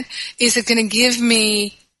moment. Is it going to give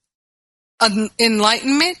me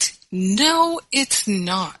enlightenment? No, it's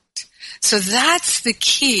not. So that's the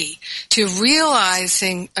key to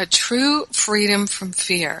realizing a true freedom from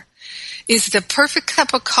fear. Is the perfect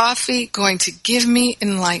cup of coffee going to give me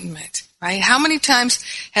enlightenment? Right? How many times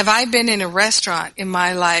have I been in a restaurant in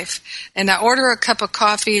my life and I order a cup of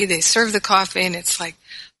coffee, they serve the coffee, and it's like,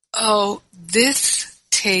 oh, this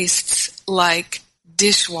tastes like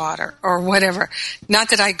dishwater or whatever.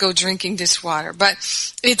 Not that I go drinking dishwater, but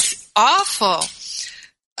it's awful.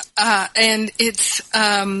 And it's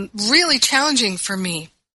really challenging for me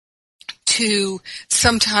to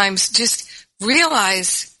sometimes just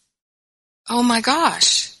realize, oh my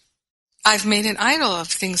gosh, I've made an idol of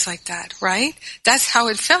things like that, right? That's how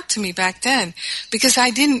it felt to me back then, because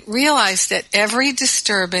I didn't realize that every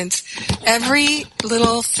disturbance, every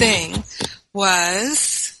little thing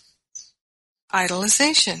was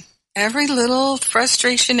idolization. Every little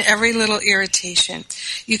frustration, every little irritation.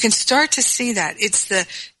 You can start to see that.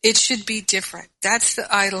 It should be different. That's the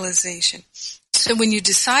idolization. So when you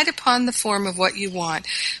decide upon the form of what you want,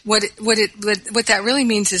 what that really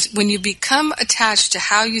means is when you become attached to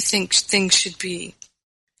how you think things should be,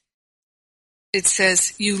 it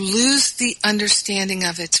says you lose the understanding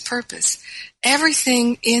of its purpose.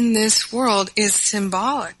 Everything in this world is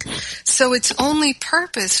symbolic. So its only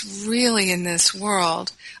purpose really in this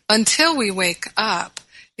world, until we wake up,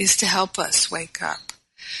 is to help us wake up.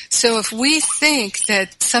 So if we think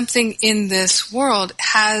that something in this world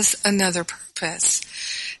has another purpose,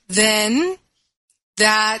 then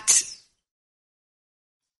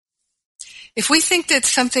if we think that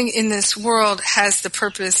something in this world has the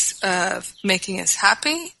purpose of making us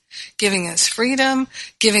happy, giving us freedom,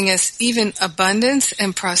 giving us even abundance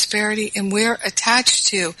and prosperity, and we're attached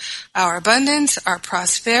to our abundance, our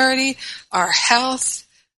prosperity, our health,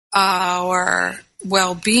 our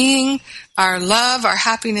well-being, our love, our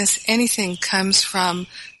happiness, anything comes from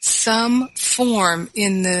some form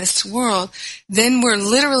in this world, then we're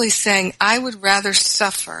literally saying, I would rather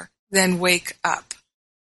suffer than wake up.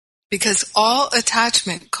 Because all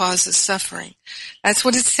attachment causes suffering. That's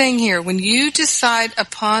what it's saying here. When you decide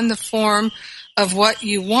upon the form of what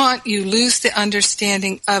you want, you lose the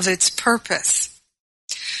understanding of its purpose.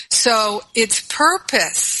 So its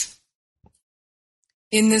purpose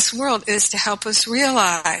in this world is to help us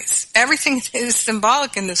realize everything that is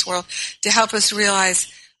symbolic in this world, to help us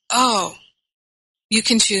realize, oh, you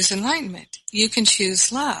can choose enlightenment. You can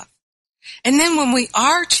choose love. And then when we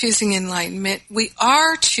are choosing enlightenment, we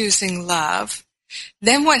are choosing love,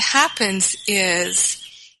 then what happens is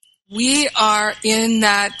we are in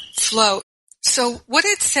that flow. So what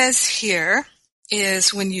it says here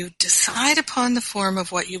is when you decide upon the form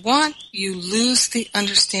of what you want, you lose the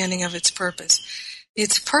understanding of its purpose.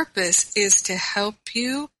 Its purpose is to help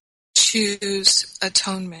you choose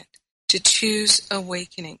atonement, to choose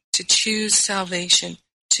awakening, to choose salvation,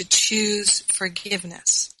 to choose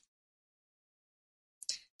forgiveness.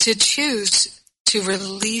 To choose to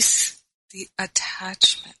release the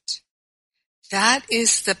attachment. That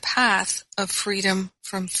is the path of freedom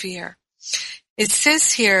from fear. It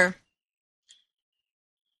says here,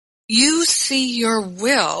 you see your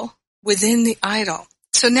will within the idol.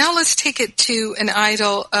 So now let's take it to an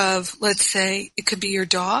idol of, let's say, it could be your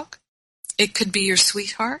dog. It could be your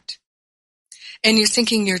sweetheart. And you're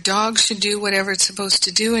thinking your dog should do whatever it's supposed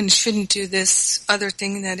to do and shouldn't do this other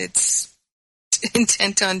thing that it's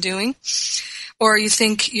intent on doing, or you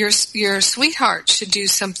think your sweetheart should do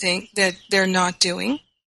something that they're not doing.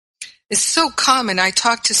 It's so common. I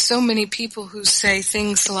talk to so many people who say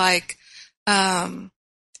things like,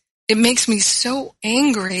 it makes me so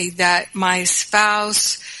angry that my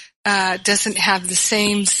spouse doesn't have the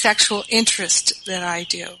same sexual interest that I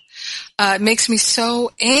do. It makes me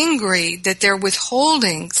so angry that they're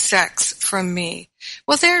withholding sex from me.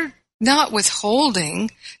 Well, they're not withholding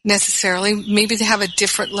necessarily. Maybe they have a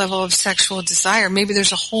different level of sexual desire. Maybe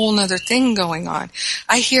there's a whole other thing going on.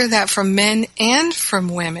 I hear that from men and from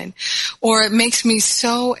women. Or it makes me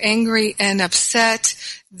so angry and upset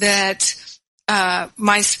that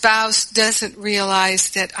my spouse doesn't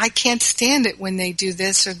realize that I can't stand it when they do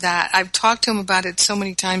this or that. I've talked to them about it so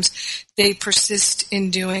many times, they persist in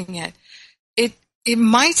doing it. It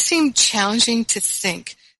might seem challenging to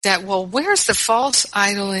think that, well, where's the false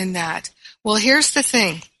idol in that? Well, here's the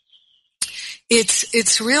thing.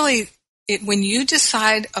 It's really, when you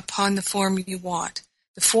decide upon the form you want,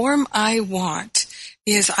 the form I want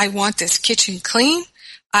is I want this kitchen clean.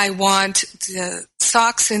 I want the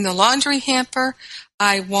socks in the laundry hamper.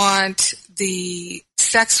 I want the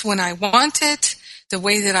sex when I want it, the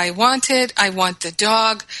way that I want it. I want the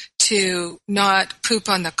dog to not poop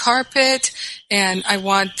on the carpet, and I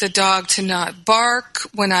want the dog to not bark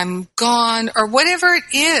when I'm gone, or whatever it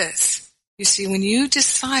is. You see, when you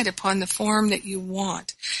decide upon the form that you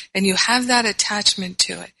want, and you have that attachment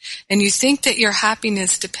to it, and you think that your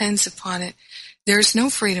happiness depends upon it, there's no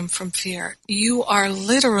freedom from fear. You are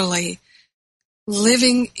literally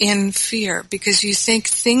living in fear because you think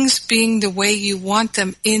things being the way you want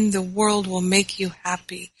them in the world will make you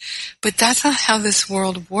happy. But that's not how this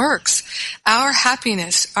world works. Our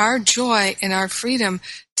happiness, our joy, and our freedom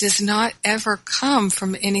does not ever come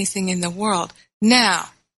from anything in the world. Now,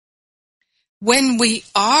 when we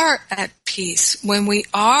are at peace, when we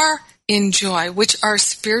are in joy, which are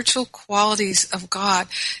spiritual qualities of God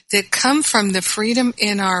that come from the freedom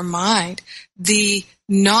in our mind, the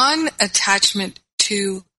non-attachment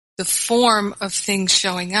to the form of things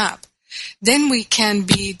showing up, then we can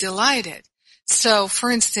be delighted. So,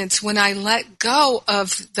 for instance, when I let go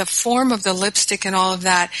of the form of the lipstick and all of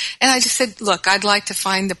that, and I just said, look, I'd like to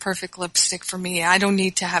find the perfect lipstick for me. I don't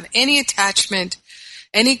need to have any attachment,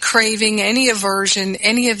 any craving, any aversion,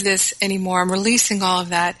 any of this anymore. I'm releasing all of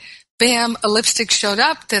that. Bam, a lipstick showed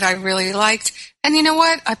up that I really liked. And you know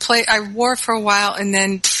what? I wore it for a while, and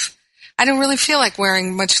then I don't really feel like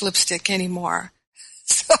wearing much lipstick anymore.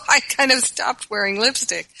 So I kind of stopped wearing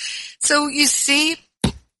lipstick. So you see,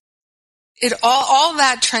 it all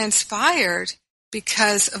that transpired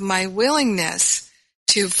because of my willingness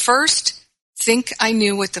to first think I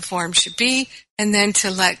knew what the form should be, and then to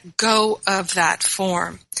let go of that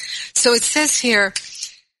form. So it says here,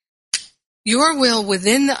 your will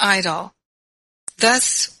within the idol,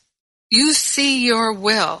 thus you see your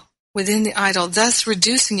will within the idol, thus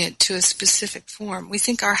reducing it to a specific form. We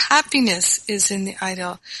think our happiness is in the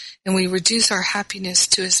idol, and we reduce our happiness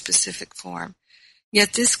to a specific form.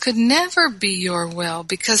 Yet this could never be your will,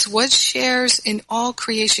 because what shares in all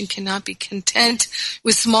creation cannot be content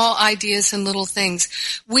with small ideas and little things.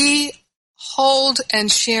 We hold and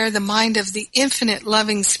share the mind of the infinite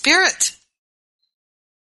loving spirit.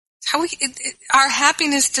 Our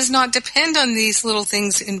happiness does not depend on these little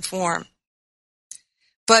things in form.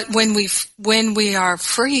 But when we are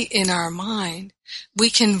free in our mind, we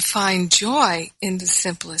can find joy in the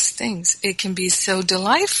simplest things. It can be so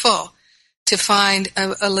delightful to find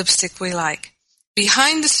a lipstick we like.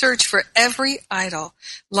 Behind the search for every idol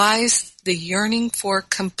lies the yearning for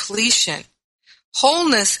completion.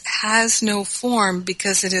 Wholeness has no form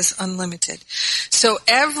because it is unlimited. So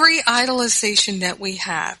every idolization that we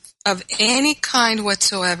have of any kind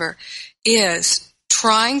whatsoever is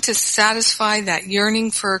trying to satisfy that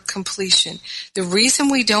yearning for completion. The reason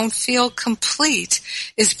we don't feel complete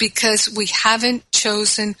is because we haven't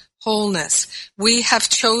chosen wholeness. We have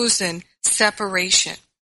chosen separation.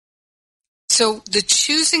 So the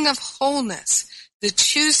choosing of wholeness, the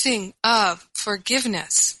choosing of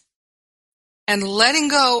forgiveness, and letting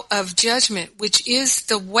go of judgment, which is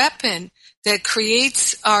the weapon that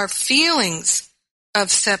creates our feelings of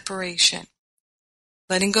separation.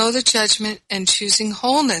 Letting go of the judgment and choosing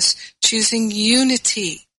wholeness, choosing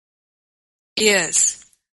unity, is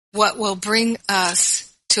what will bring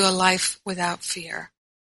us to a life without fear.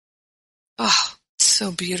 Oh,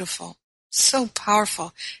 so beautiful, so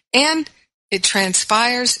powerful. And it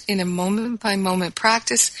transpires in a moment-by-moment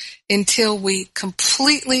practice until we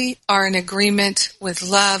completely are in agreement with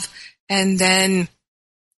love, and then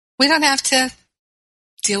we don't have to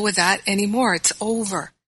deal with that anymore. It's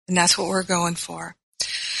over, and that's what we're going for.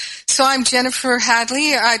 So I'm Jennifer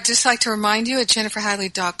Hadley. I'd just like to remind you at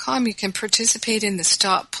jenniferhadley.com you can participate in the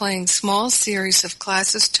Stop Playing Small series of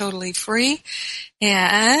classes totally free.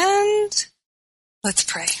 And let's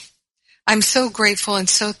pray. I'm so grateful and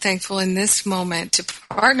so thankful in this moment to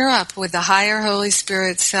partner up with the higher Holy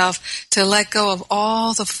Spirit self to let go of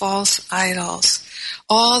all the false idols,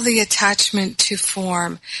 all the attachment to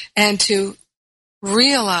form, and to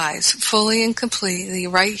realize fully and completely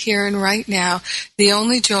right here and right now, the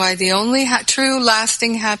only joy, the only true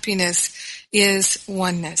lasting happiness is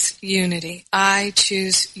oneness, unity. I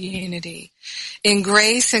choose unity. In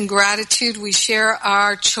grace and gratitude, we share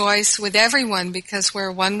our choice with everyone because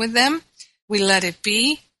we're one with them. We let it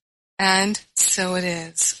be, and so it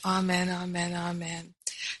is. Amen, amen, amen.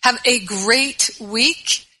 Have a great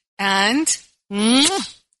week, and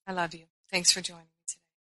I love you. Thanks for joining me today.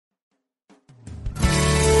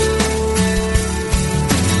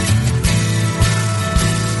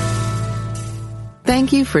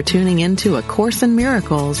 Thank you for tuning in to A Course in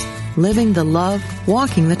Miracles, Living the Love,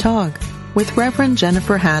 Walking the Talk, with Reverend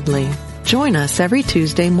Jennifer Hadley. Join us every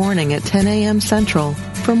Tuesday morning at 10 a.m. Central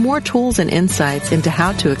for more tools and insights into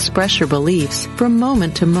how to express your beliefs from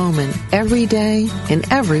moment to moment, every day, in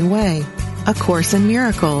every way. A Course in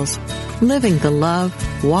Miracles, Living the Love,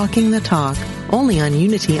 Walking the Talk, only on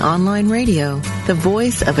Unity Online Radio, the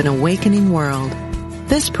voice of an awakening world.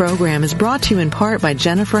 This program is brought to you in part by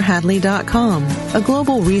JenniferHadley.com, a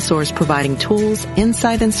global resource providing tools,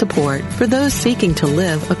 insight, and support for those seeking to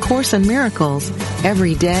live A Course in Miracles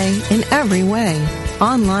every day in every way.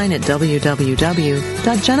 Online at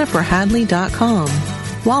www.JenniferHadley.com.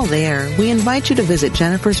 While there, we invite you to visit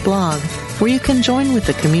Jennifer's blog, where you can join with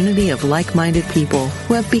the community of like-minded people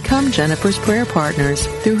who have become Jennifer's prayer partners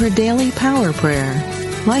through her daily power prayer.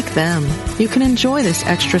 Like them, you can enjoy this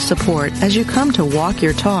extra support as you come to walk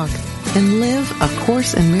your talk and live A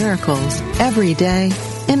Course in Miracles every day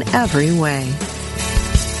in every way.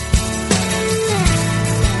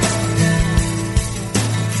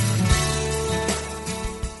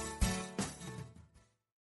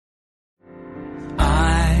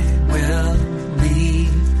 I will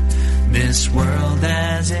leave this world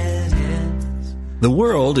as it is. The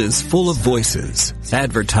world is full of voices,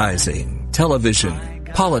 advertising, television,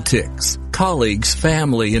 politics, colleagues,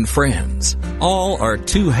 family, and friends. All are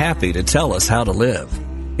too happy to tell us how to live.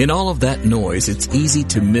 In all of that noise, it's easy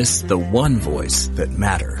to miss the one voice that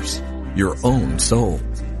matters, your own soul.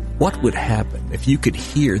 What would happen if you could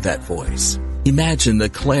hear that voice? Imagine the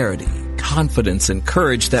clarity, confidence, and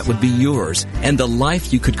courage that would be yours and the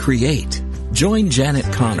life you could create. Join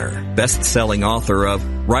Janet Connor, best-selling author of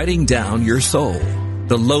Writing Down Your Soul,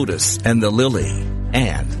 The Lotus and the Lily,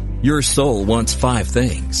 and Your Soul Wants 5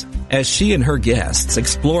 Things, as she and her guests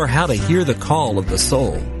explore how to hear the call of the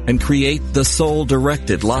soul and create the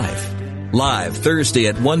soul-directed life. Live Thursday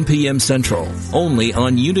at 1 p.m. Central, only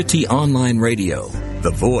on Unity Online Radio,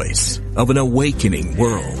 the voice of an awakening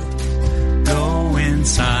world. Go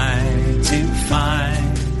inside to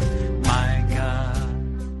find my God.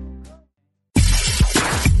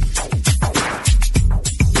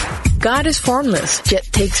 God is formless, yet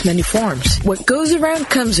takes many forms. What goes around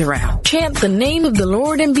comes around. Chant the name of the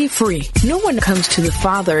Lord and be free. No one comes to the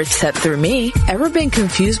Father except through me. Ever been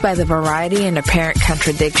confused by the variety and apparent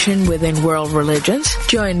contradiction within world religions?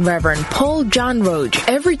 Join Reverend Paul John Roach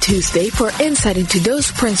every Tuesday for insight into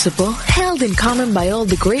those principles held in common by all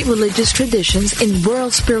the great religious traditions in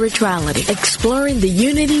world spirituality, exploring the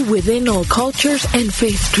unity within all cultures and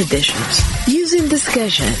faith traditions. Using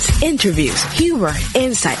discussions, interviews, humor,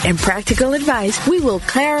 insight, and practical advice, we will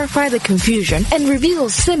clarify the confusion and reveal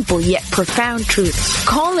simple yet profound truths.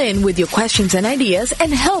 Call in with your questions and ideas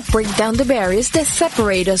and help break down the barriers that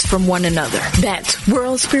separate us from one another. That's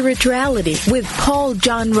World Spirituality with Paul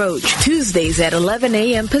John Roach, Tuesdays at 11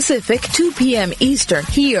 a.m. Pacific, 2 p.m. Eastern,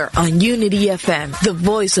 here on Unity FM, the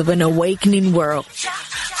voice of an awakening world.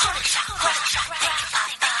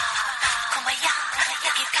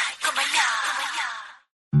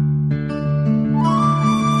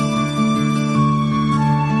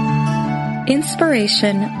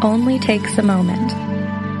 Inspiration only takes a moment.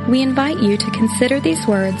 We invite you to consider these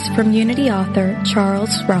words from Unity author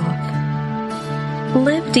Charles Roth.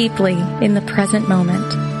 Live deeply in the present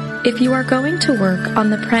moment. If you are going to work on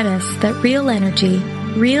the premise that real energy,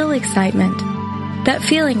 real excitement, that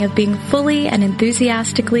feeling of being fully and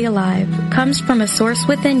enthusiastically alive comes from a source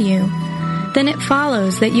within you, then it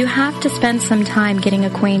follows that you have to spend some time getting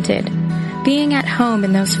acquainted, being at home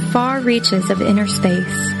in those far reaches of inner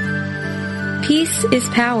space. Peace is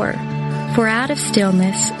power, for out of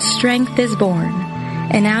stillness, strength is born,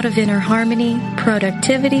 and out of inner harmony,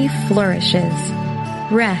 productivity flourishes.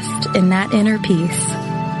 Rest in that inner peace.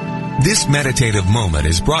 This meditative moment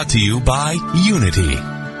is brought to you by Unity.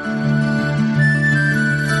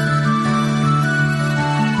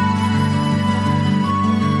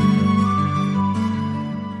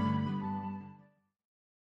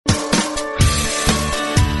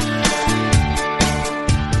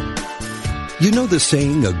 You know the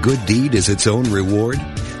saying, a good deed is its own reward?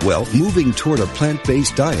 Well, moving toward a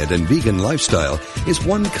plant-based diet and vegan lifestyle is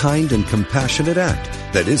one kind and compassionate act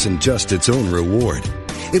that isn't just its own reward.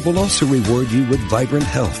 It will also reward you with vibrant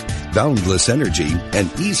health, boundless energy,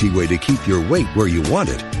 and easy way to keep your weight where you want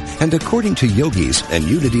it. And according to yogis and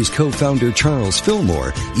Unity's co-founder Charles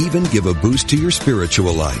Fillmore, even give a boost to your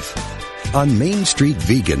spiritual life. On Main Street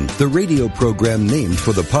Vegan, the radio program named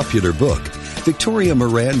for the popular book, Victoria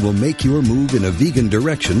Moran will make your move in a vegan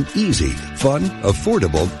direction easy, fun,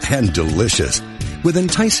 affordable, and delicious. With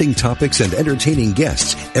enticing topics and entertaining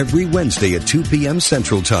guests every Wednesday at 2 p.m.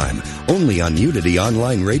 Central Time, only on Unity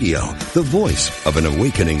Online Radio, the voice of an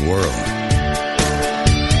awakening world.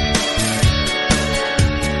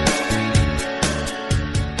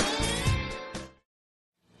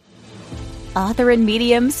 Author and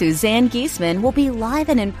medium Suzanne Giesemann will be live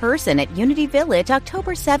and in person at Unity Village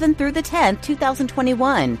October 7th through the 10th,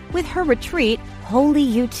 2021, with her retreat, Holy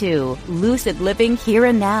You Too, Lucid Living Here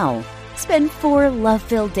and Now. Spend 4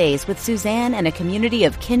 love-filled days with Suzanne and a community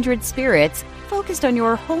of kindred spirits focused on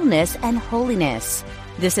your wholeness and holiness.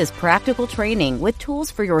 This is practical training with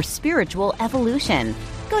tools for your spiritual evolution.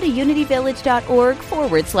 Go to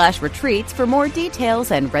unityvillage.org/retreats for more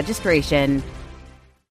details and registration.